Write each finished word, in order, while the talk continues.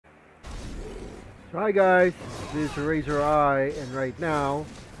So hi guys, this is Razor Eye, and right now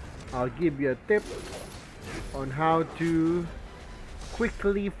I'll give you a tip on how to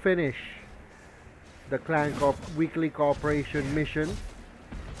quickly finish the weekly cooperation mission.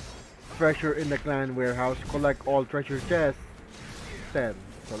 Treasure in the clan warehouse, collect all treasure chests 10.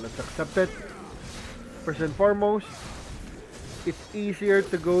 So let's accept it. First and foremost, it's easier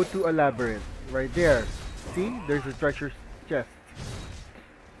to go to a labyrinth. Right there. See? There's a treasure chest.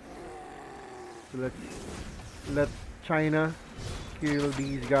 So let's let China kill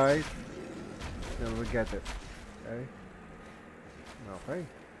these guys. Then we'll get it. Okay. Okay.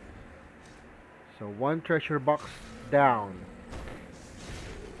 So one treasure box down.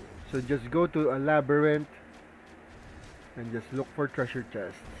 So just go to a labyrinth and just look for treasure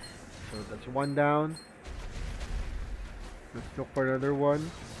chests. So that's one down. Let's look for another one.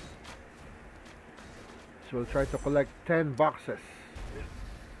 So we'll try to collect 10 boxes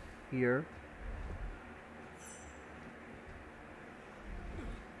here.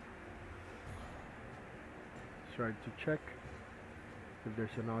 Try to check if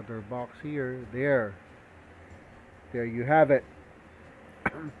there's another box here. There you have it.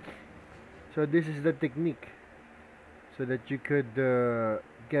 So this is the technique so that you could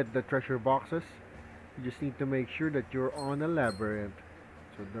get the treasure boxes. You just need to make sure that you're on a labyrinth.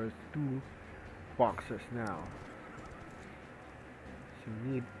 So there's 2 boxes now, so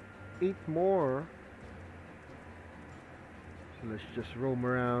you need 8 more. So let's just roam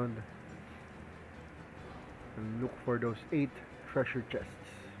around and look for those 8 treasure chests.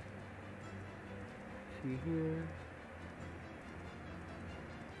 See here.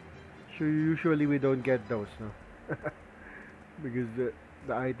 So usually we don't get those, no? Because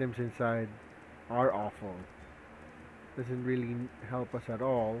the items inside are awful. Doesn't really help us at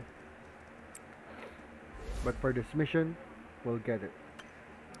all. But for this mission, we'll get it.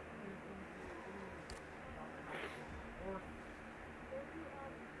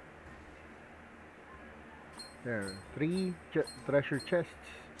 There, 3 treasure chests.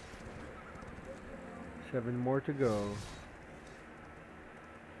 7 more to go.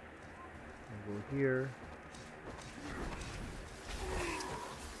 We'll go here.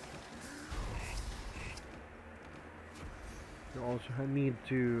 You also need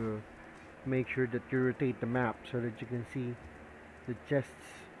to make sure that you rotate the map so that you can see the chests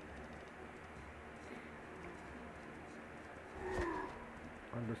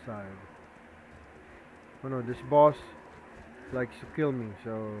on the side. Oh no, this boss likes to kill me,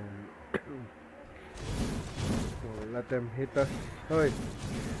 so we'll let them hit us. Hey,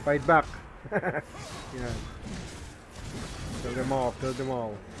 fight back. Yeah. Kill them all, kill them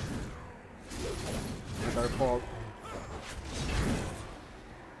all. Not our fault.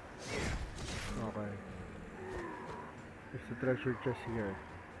 Okay. There's the treasure chest here.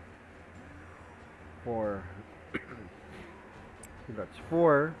 4. So that's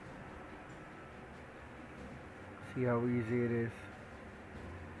 4. See how easy it is.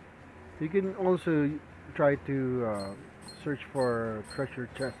 You can also try to search for treasure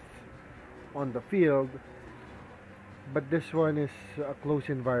chests on the field, but this one is a close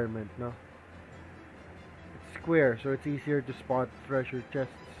environment, no? It's square, so it's easier to spot treasure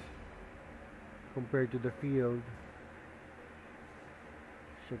chests compared to the field.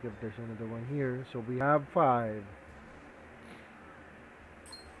 Check if there's another one here. So we have 5.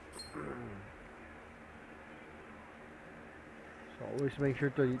 So always make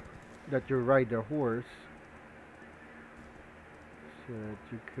sure that you ride a horse so that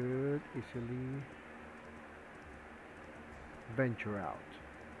you could easily venture out.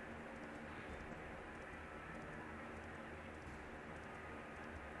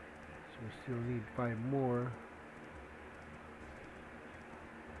 So we still need 5 more.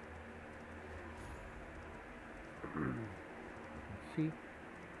 Let's see.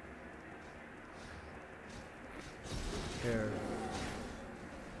 There.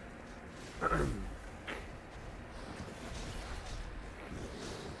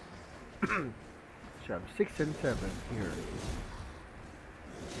 So I have 6 and 7 here.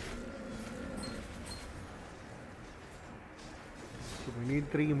 So we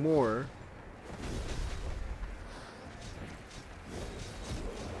need 3 more.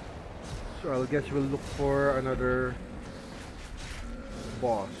 So I guess we'll look for another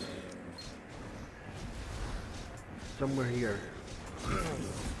boss somewhere here.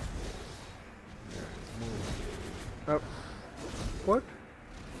 Oh, what?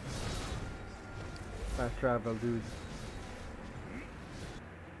 Fast travel, dude.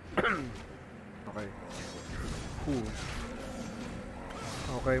 Okay. Cool.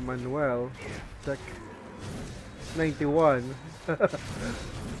 Okay, Manuel. Check. 91.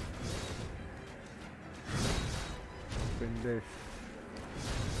 open this.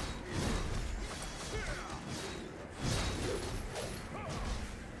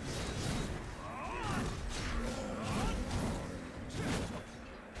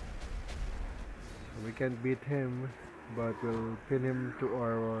 We can't beat him, but we'll pin him to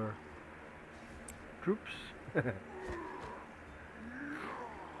our troops.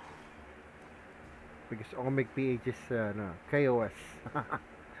 Because Omic PH is no, KOS.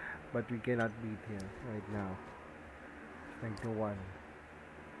 But we cannot beat him right now. It's 9-1.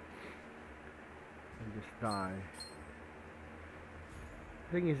 And just die.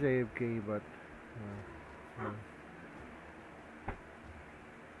 I think he's AFK, but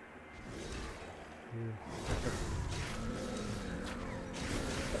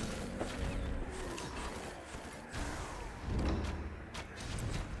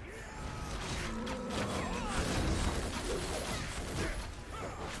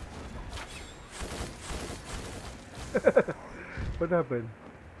what happened?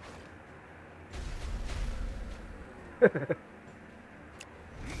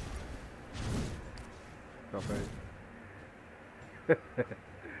 Okay.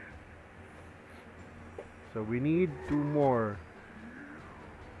 So we need 2 more.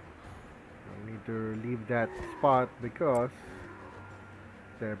 We need to leave that spot because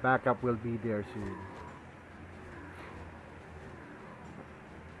their backup will be there soon.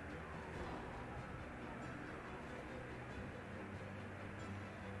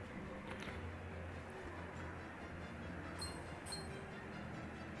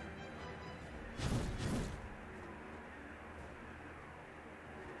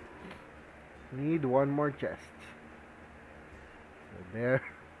 Need 1 more chest. So there,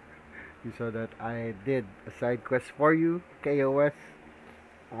 you saw that I did a side quest for you, KOS,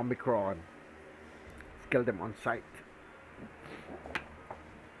 Omicron. Let's kill them on sight.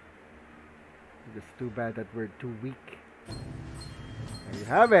 It's too bad that we're too weak. There you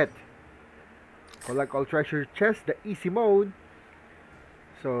have it. Collect all treasure chests, the easy mode.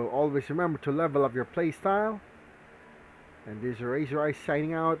 So always remember to level up your playstyle. And this is Razor Eyes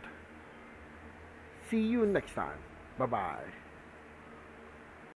signing out. See you next time. Bye-bye.